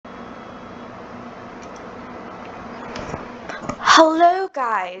Hello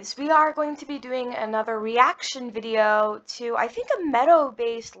guys, we are going to be doing another reaction video to, I think, a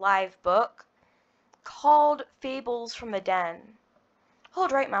Meadow-based live book called Fables from the Den.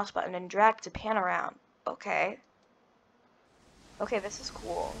 Hold right mouse button and drag to pan around. Okay. Okay, this is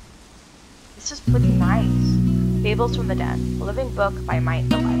cool. This is pretty nice. Fables from the Den, a living book by Might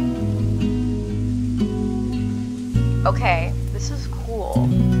the Light. Okay, this is cool.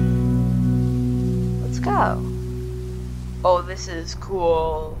 Let's go. Oh, this is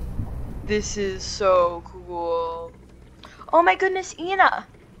cool. This is so cool. Oh my goodness, Ina!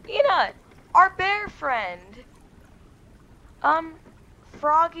 Ina! Our bear friend!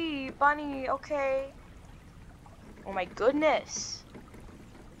 Froggy, Bunny, okay. Oh my goodness.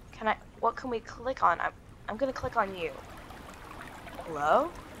 What can we click on? I'm gonna click on you. Hello?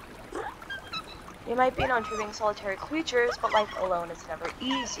 You might be known for being solitary creatures, but life alone is never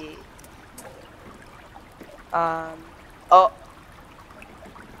easy.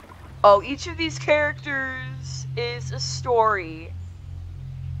 Oh, each of these characters is a story.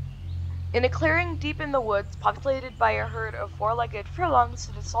 In a clearing deep in the woods, populated by a herd of four-legged furlongs,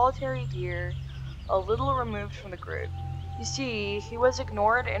 stood a solitary deer, a little removed from the group. You see, he was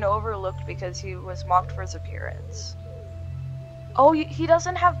ignored and overlooked because he was mocked for his appearance. Oh, he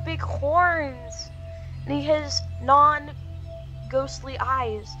doesn't have big horns, and he has non-ghostly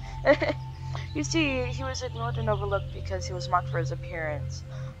eyes. You see, he was ignored and overlooked because he was mocked for his appearance.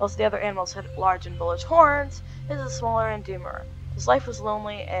 Whilst the other animals had large and bullish horns, his is smaller and dimmer. His life was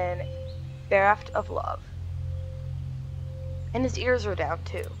lonely and bereft of love. And his ears are down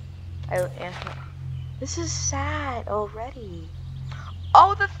too. This is sad already.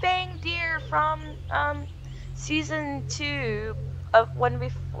 Oh, the fanged deer from season 2 of when we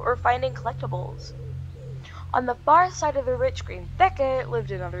were finding collectibles. On the far side of the rich green thicket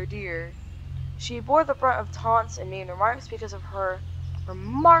lived another deer. She bore the brunt of taunts and mean remarks because of her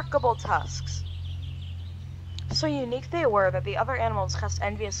remarkable tusks. So unique they were that the other animals cast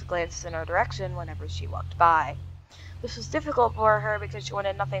envious glances in her direction whenever she walked by. This was difficult for her because she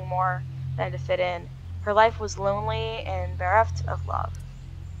wanted nothing more than to fit in. Her life was lonely and bereft of love.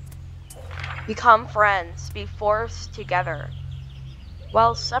 Become friends, be forced together.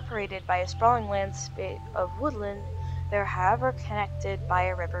 While separated by a sprawling landscape of woodland, they are however connected by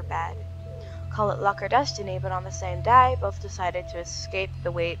a riverbed. Call it luck or destiny, but on the same day, both decided to escape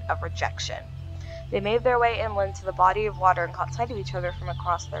the weight of rejection. They made their way inland to the body of water and caught sight of each other from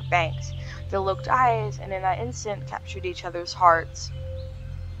across their banks. They locked eyes, and in that instant captured each other's hearts.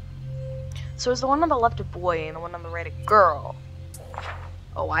 So is the one on the left a boy, and the one on the right a girl?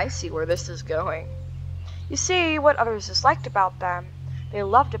 Oh, I see where this is going. You see, what others disliked about them, they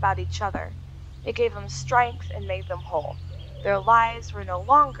loved about each other. It gave them strength and made them whole. Their lives were no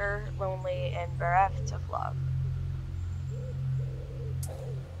longer lonely and bereft of love.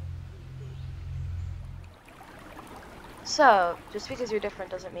 So, just because you're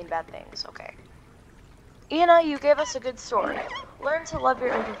different doesn't mean bad things, okay. Ina, you gave us a good story. Learn to love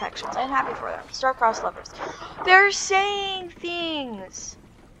your imperfections. I'm happy for them. Star-crossed lovers. They're saying things!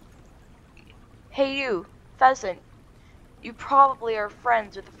 Hey you, pheasant. You probably are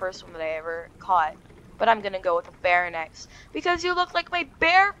friends with the first one that I ever caught. But I'm gonna go with a bear next. Because you look like my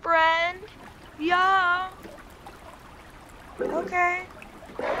bear friend! Yeah! Okay.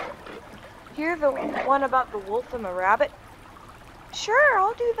 Hear the one about the wolf and the rabbit? Sure,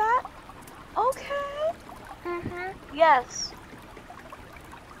 I'll do that. Okay. Yes.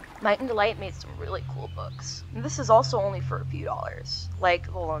 Might and Delight made some really cool books. And this is also only for a few dollars. Like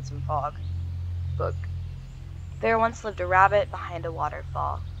the Lonesome Fog book. There once lived a rabbit behind a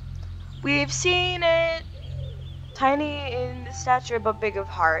waterfall. We've seen it! Tiny in stature but big of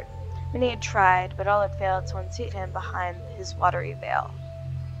heart. Many had tried, but all had failed to unseat him behind his watery veil.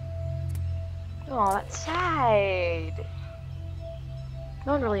 Oh, that's sad.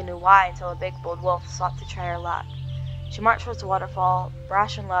 No one really knew why until a big bold wolf sought to try her luck. She marched towards the waterfall,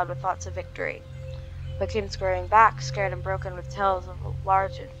 brash and loud with thoughts of victory, but came scurrying back, scared and broken with tales of a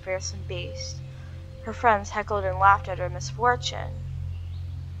large and fearsome beast. Her friends heckled and laughed at her misfortune.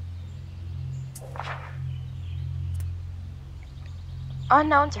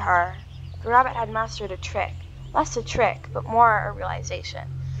 Unknown to her, the rabbit had mastered a trick. Less a trick, but more a realization.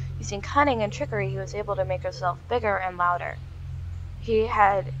 Using cunning and trickery, he was able to make himself bigger and louder. He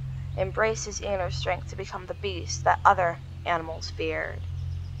had embraced his inner strength to become the beast that other animals feared.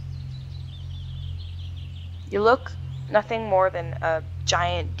 You look nothing more than a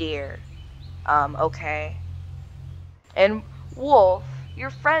giant deer. Okay. And wolf, you're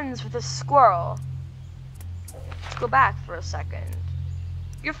friends with a squirrel. Let's go back for a second.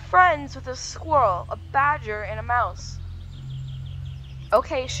 You're friends with a squirrel, a badger, and a mouse.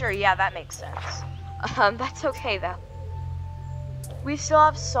 Okay, sure, yeah, that makes sense. That's okay though. We still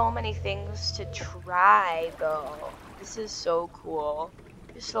have so many things to try though. This is so cool.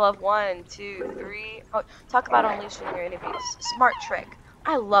 We still have 1, 2, 3. Oh, talk about unleashing your enemies. Smart trick.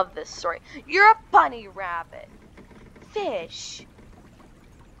 I love this story. You're a bunny rabbit. Fish.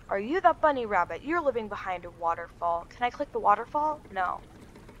 Are you the bunny rabbit? You're living behind a waterfall. Can I click the waterfall? No.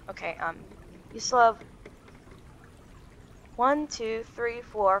 Okay, you still have 1, 2, 3,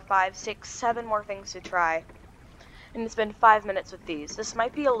 4, 5, 6, 7 more things to try. And it's been 5 minutes with these. This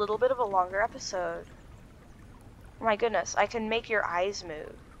might be a little bit of a longer episode. Oh my goodness, I can make your eyes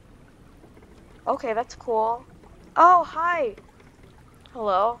move. Okay, that's cool. Oh, hi.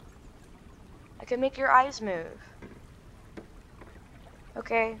 Hello. I can make your eyes move.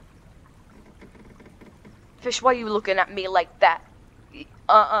 Okay. Fish, why are you looking at me like that?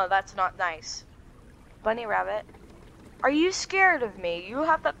 That's not nice. Bunny rabbit. Are you scared of me? You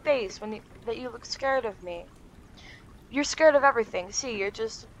have that face that you look scared of me. You're scared of everything. See, you're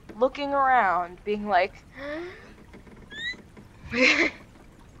just looking around, being like...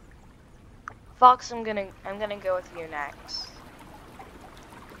 Fox, I'm gonna go with you next.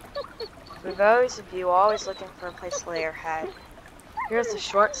 For those of you always looking for a place to lay your head, here's a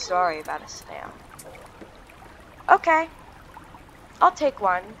short story about a snail. Okay. I'll take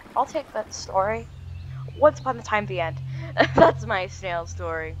one. I'll take that story. Once upon a time, the end. That's my snail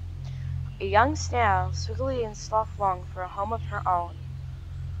story. A young snail, swiggly and sloth longed for a home of her own.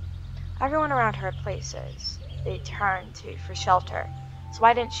 Everyone around her had places they turned to for shelter, so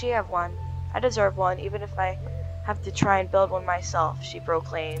why didn't she have one? I deserve one, even if I have to try and build one myself, she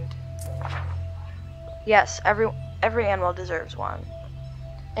proclaimed. Yes, every animal deserves one.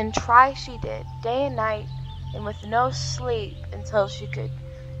 And try she did, day and night, and with no sleep until she could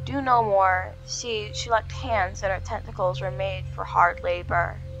do no more. See, she lacked hands, and her tentacles were made for hard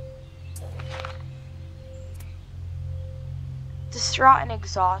labor. Distraught and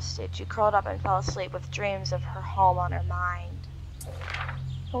exhausted, she curled up and fell asleep with dreams of her home on her mind.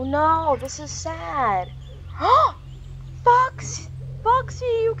 Oh no, this is sad. Foxy,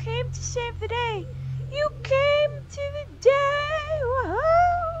 you came to save the day. You came to the day.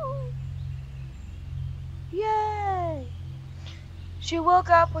 Woohoo! Yay! She woke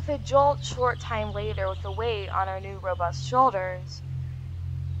up with a jolt short time later with a weight on her new robust shoulders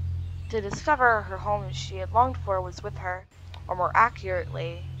to discover her home she had longed for was with her, or more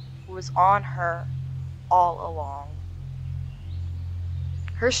accurately, was on her all along.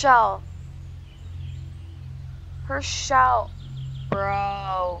 Her shell,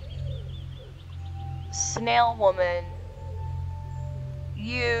 bro. Snail woman,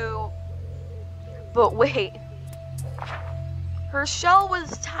 but wait. Her shell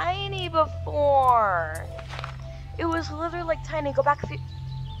was tiny before. It was literally like tiny. Go back.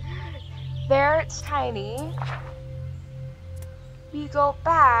 There, it's tiny. We go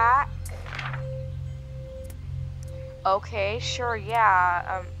back. Okay, sure,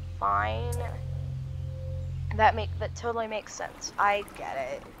 yeah. Fine. That totally makes sense. I get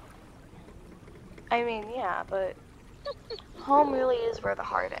it. I mean, yeah, but home really is where the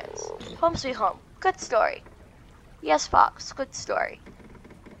heart is. Home sweet home. Good story. Yes, Fox, good story.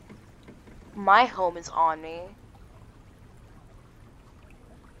 My home is on me.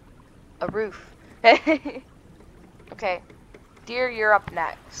 A roof. Okay. Deer, you're up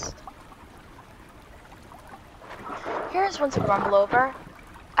next. Here's one to grumble over.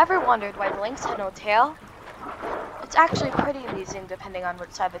 Ever wondered why the lynx had no tail? It's actually pretty amusing depending on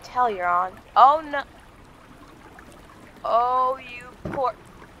which side of the tail you're on. Oh no. Oh, you poor...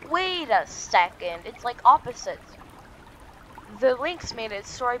 Wait a second. It's like opposites. The lynx made a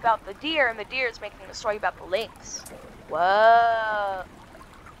story about the deer, and the deer is making a story about the lynx. Whoa.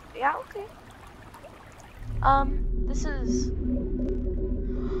 Yeah, okay. This is...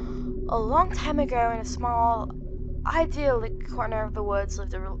 A long time ago in a small, idyllic corner of the woods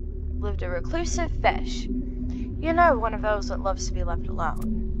lived a reclusive fish. You know, one of those that loves to be left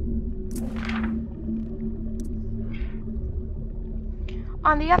alone.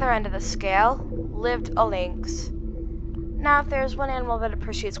 On the other end of the scale lived a lynx. Now, if there's one animal that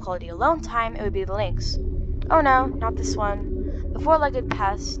appreciates quality alone time, it would be the lynx. Oh no, not this one. The four-legged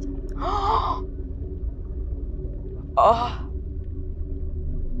pest. Oh!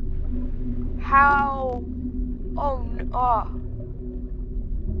 How? Oh no. Oh.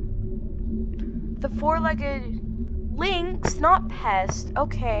 The four-legged lynx, not pest,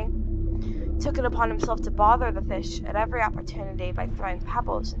 okay, took it upon himself to bother the fish at every opportunity by throwing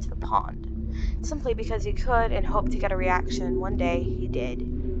pebbles into the pond, simply because he could and hoped to get a reaction. One day, he did.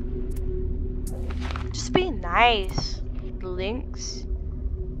 Just be nice, lynx.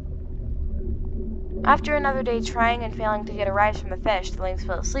 After another day trying and failing to get a rise from the fish, the lynx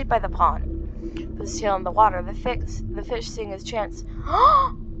fell asleep by the pond. With his tail in the water, the fish, seeing his chance,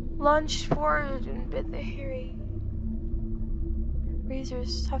 lunged forward and bit the hairy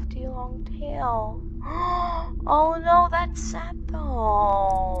razor's tufty long tail. Oh no, that's sad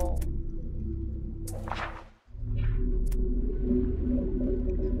though.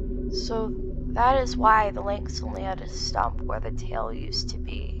 So that is why the lynx only had a stump where the tail used to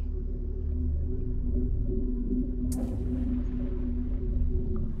be.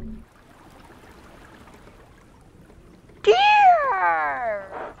 Deer!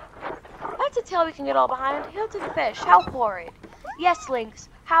 That's a tail we can get all behind. Hail to the fish. How horrid. Yes, lynx.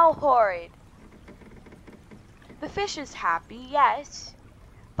 How horrid. The fish is happy, yes.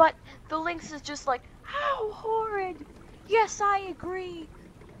 But the lynx is just like, how horrid. Yes, I agree.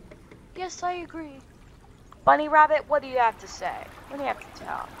 Yes, I agree. Bunny Rabbit, what do you have to say? What do you have to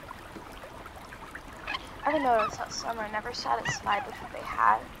tell? Ever notice how some are never satisfied with what they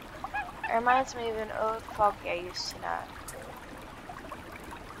had? It reminds me of an old foggy I used to know.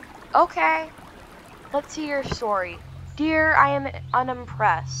 Okay, let's hear your story. Dear, I am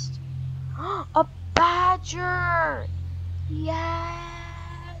unimpressed. A badger!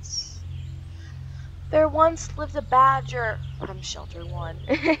 Yes! There once lived a badger from Shelter 1.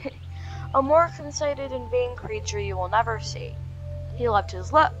 A more conceited and vain creature you will never see. He loved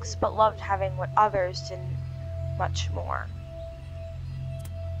his looks, but loved having what others didn't much more.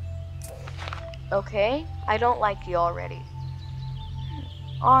 Okay, I don't like you already.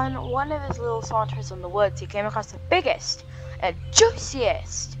 On one of his little saunters in the woods, he came across the biggest and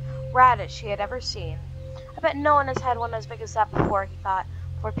juiciest radish he had ever seen. I bet no one has had one as big as that before, he thought,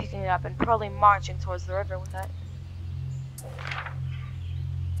 before picking it up and proudly marching towards the river with it.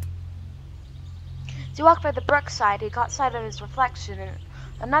 As he walked by the brookside, he caught sight of his reflection in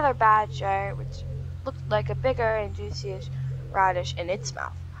another badger, which looked like a bigger and juicier radish in its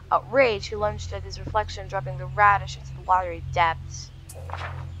mouth. Outraged, he lunged at his reflection, dropping the radish into the watery depths.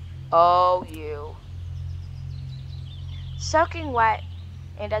 Oh, you. Soaking wet,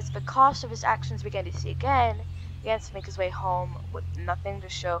 and as the cost of his actions began to sink in, he began to make his way home with nothing to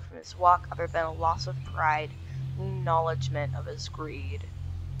show from his walk other than a loss of pride and acknowledgement of his greed.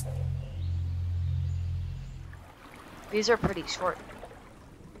 These are pretty short,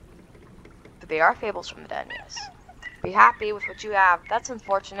 but they are fables from the den, yes. Be happy with what you have. That's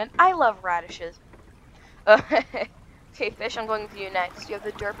unfortunate. I love radishes. Okay, fish, I'm going with you next. You have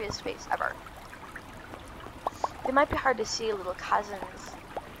the derpiest face ever. They might be hard to see, little cousins,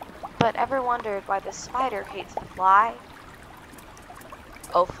 but ever wondered why the spider hates the fly?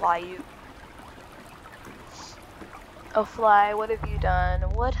 Oh, fly, you. Oh, fly, what have you done?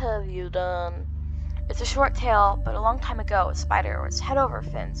 What have you done? It's a short tale, but a long time ago, a spider was head over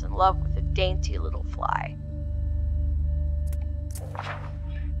fins in love with a dainty little fly.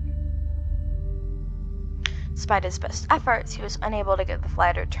 Despite his best efforts, he was unable to get the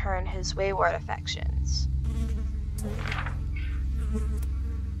fly to return his wayward affections.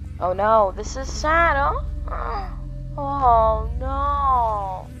 Oh no, this is sad, huh? Oh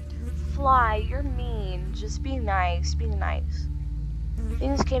no. Fly, you're mean. Just be nice, be nice.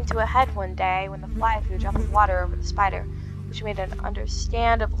 Things came to a head one day when the fly threw a drop of water over the spider, which made him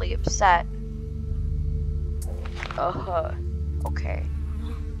understandably upset. Okay.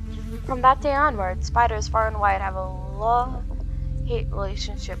 From that day onward, spiders far and wide have a love-hate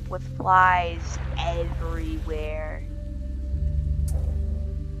relationship with flies everywhere.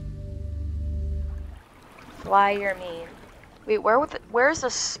 Fly, you're mean. Wait, where's the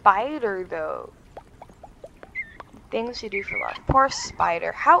spider though? Things you do for love. Poor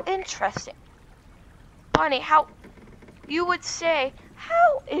spider. How interesting. Bunny, how you would say,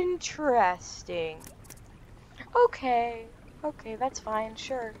 how interesting. Okay, that's fine,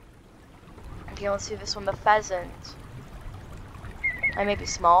 sure. Okay, let's see this one, the pheasant. I may be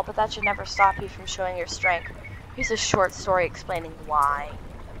small, but that should never stop you from showing your strength. Here's a short story explaining why.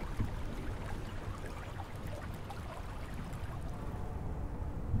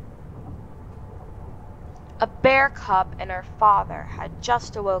 A bear cub and her father had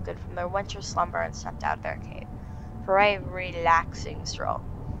just awoken from their winter slumber and stepped out of their cave for a relaxing stroll.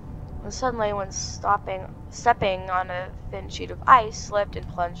 And suddenly, when stepping on a thin sheet of ice, slipped and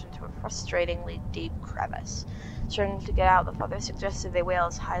plunged into a frustratingly deep crevice. Struggling to get out, the father suggested they wail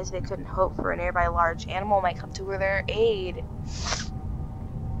as high as they could and hope for a nearby large animal might come to their aid.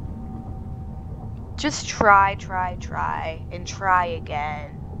 Just try, and try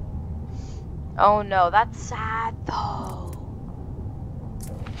again. Oh no, that's sad though.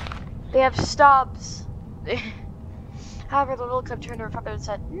 They have stubs. However, the little cub turned to her father and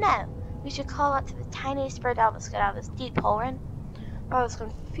said, "No, We should call out to the tiniest bird to help us get out of this deep hole, Ren. I was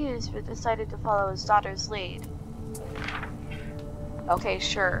confused, but decided to follow his daughter's lead. Okay,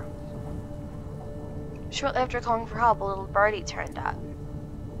 sure. Shortly after calling for help, a little birdie turned up.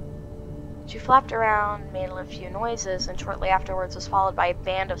 She flapped around, made a few noises, and shortly afterwards was followed by a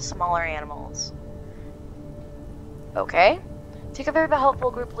band of smaller animals. Okay. Together, the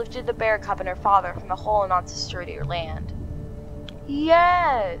helpful group lifted the bear cub and her father from the hole and onto sturdier land.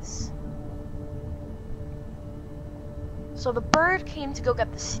 Yes! So the bird came to go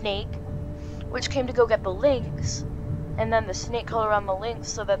get the snake, which came to go get the lynx, and then the snake called around the lynx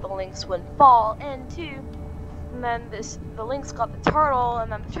so that the lynx wouldn't fall into. And then the lynx got the turtle,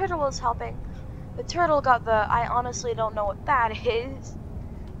 and then the turtle was helping. The turtle got the, I honestly don't know what that is.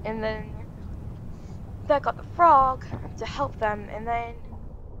 And then that got the frog to help them, and then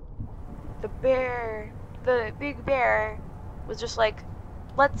the big bear was just like,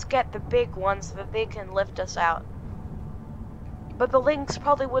 let's get the big one so that they can lift us out. But the lynx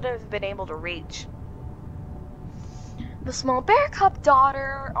probably wouldn't have been able to reach. The small bear cub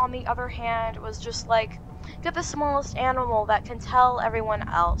daughter, on the other hand, was just like, get the smallest animal that can tell everyone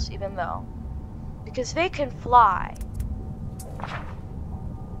else, even though. Because they can fly.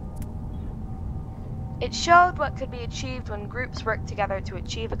 It showed what could be achieved when groups work together to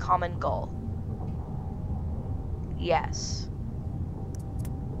achieve a common goal. Yes.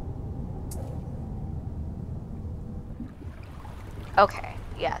 Okay,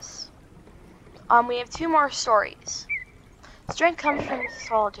 yes. We have 2 more stories. Strength comes from the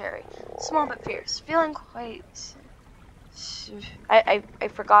solitary, small but fierce, feeling quite... I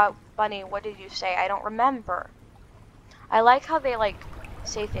forgot, Bunny, what did you say? I don't remember. I like how they, like,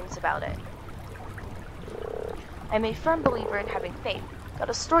 say things about it. I'm a firm believer in having faith. Got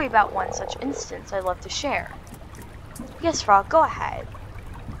a story about one such instance I'd love to share. Yes, Frog, go ahead.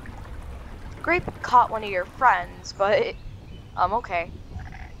 Grape caught one of your friends, but... okay.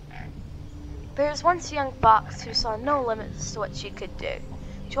 There was once a young fox who saw no limits to what she could do.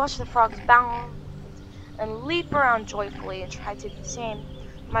 She watched the frogs bound and leap around joyfully and tried to do the same.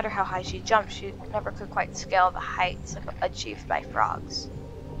 No matter how high she jumped, she never could quite scale the heights achieved by frogs.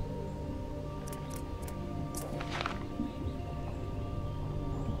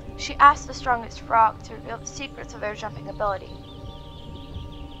 She asked the strongest frog to reveal the secrets of their jumping ability.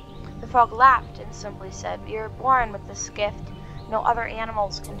 The frog laughed and simply said, "We are born with this gift. No other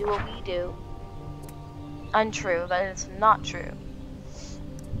animals can do what we do." Untrue, that is not true.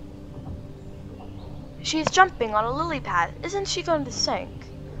 She's jumping on a lily pad. Isn't she going to sink?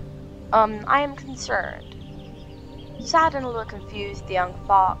 I am concerned. Sad and a little confused, the young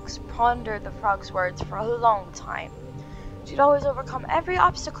fox pondered the frog's words for a long time. She'd always overcome every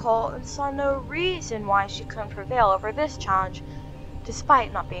obstacle and saw no reason why she couldn't prevail over this challenge,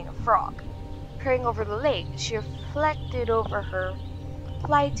 despite not being a frog. Peering over the lake, she reflected over her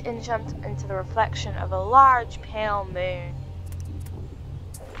plight and jumped into the reflection of a large pale moon.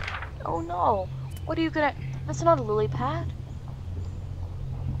 Oh no, what are you gonna... That's not a lily pad.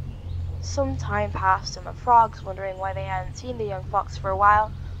 Some time passed, and the frogs, wondering why they hadn't seen the young fox for a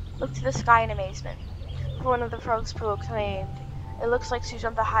while, looked to the sky in amazement. For one of the frogs proclaimed, "It looks like she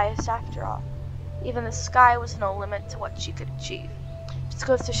jumped the highest after all." Even the sky was no limit to what she could achieve. Just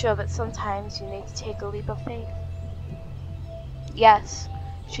goes to show that sometimes you need to take a leap of faith. Yes,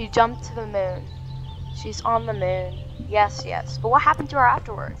 she jumped to the moon. She's on the moon. Yes, yes. But what happened to her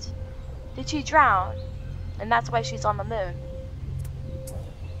afterwards? Did she drown? And that's why she's on the moon.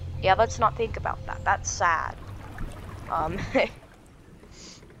 Yeah, let's not think about that. That's sad.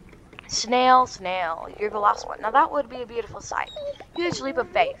 Snail, snail, you're the last one. Now that would be a beautiful sight. Huge leap of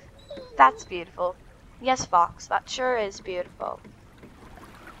faith. That's beautiful. Yes, Fox, that sure is beautiful.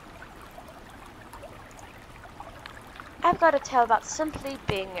 I've got a tale about simply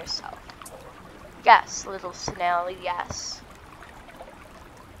being yourself. Yes, little snail, yes.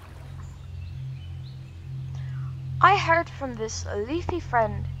 I heard from this leafy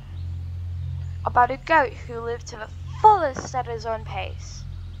friend about a goat who lived to the fullest at his own pace.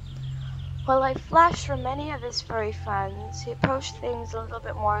 While I flashed from many of his furry friends, he approached things a little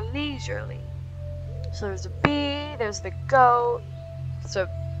bit more leisurely. So there's a bee, there's the goat, there's a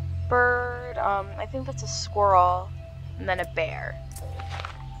bird, I think that's a squirrel, and then a bear.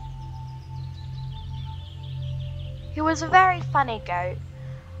 He was a very funny goat,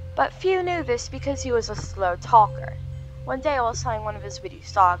 but few knew this because he was a slow talker. One day while telling one of his witty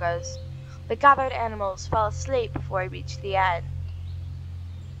sagas, the gathered animals fell asleep before he reached the end.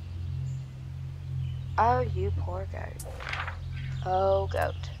 Oh, you poor goat. Oh,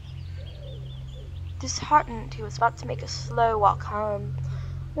 goat. Disheartened, he was about to make a slow walk home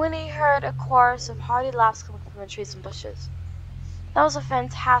when he heard a chorus of hearty laughs coming from the trees and bushes. "That was a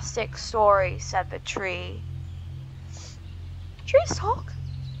fantastic story," said the tree. Trees talk.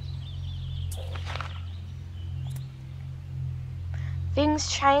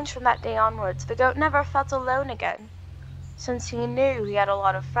 Things changed from that day onwards. The goat never felt alone again, since he knew he had a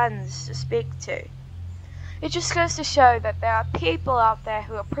lot of friends to speak to. It just goes to show that there are people out there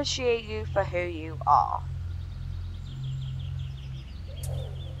who appreciate you for who you are.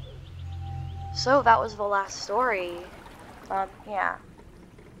 So that was the last story. Yeah.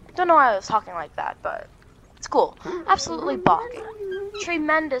 Don't know why I was talking like that, but it's cool. Absolutely barking.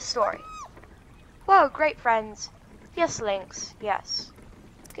 Tremendous story. Whoa, great friends. Yes, Lynx, yes.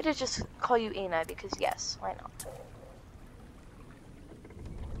 Could just call you Ina because yes, why not?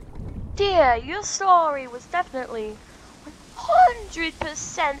 Dear, your story was definitely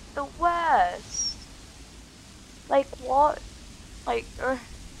 100% the worst. Like what? Like,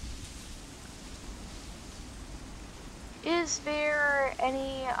 is there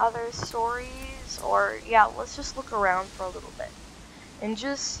any other stories? Or, yeah, let's just look around for a little bit and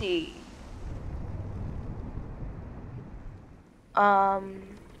just see. I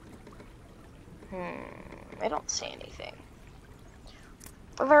don't see anything.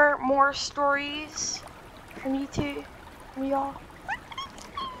 Are there more stories from you two? From y'all?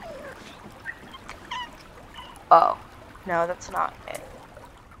 Oh, no, that's not it.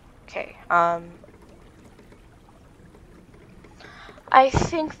 Okay, I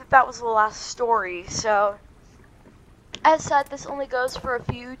think that was the last story, so as said, this only goes for a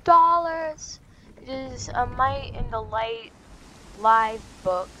few dollars. It is a Might in the Light live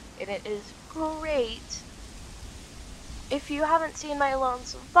book, and it is great. If you haven't seen my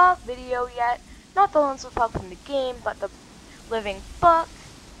Lonesome Pup video yet, not the Lonesome Pup from the game, but the living book,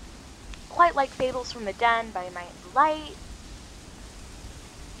 quite like Fables from the Den by Might in the Light.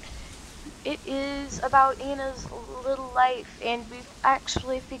 It is about Ina's little life, and we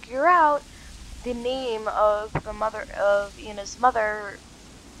actually figure out the name of the mother of Ina's mother,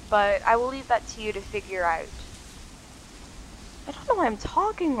 but I will leave that to you to figure out. I don't know why I'm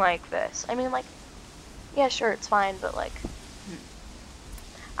talking like this. I mean, like, yeah, sure, it's fine, but like,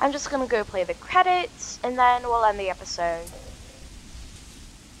 I'm just gonna go play the credits, and then we'll end the episode.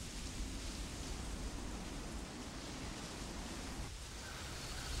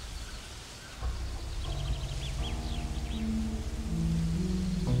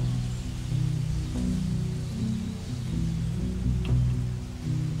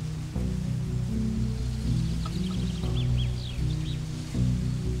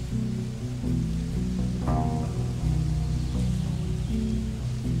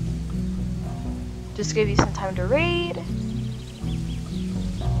 Just give you some time to read.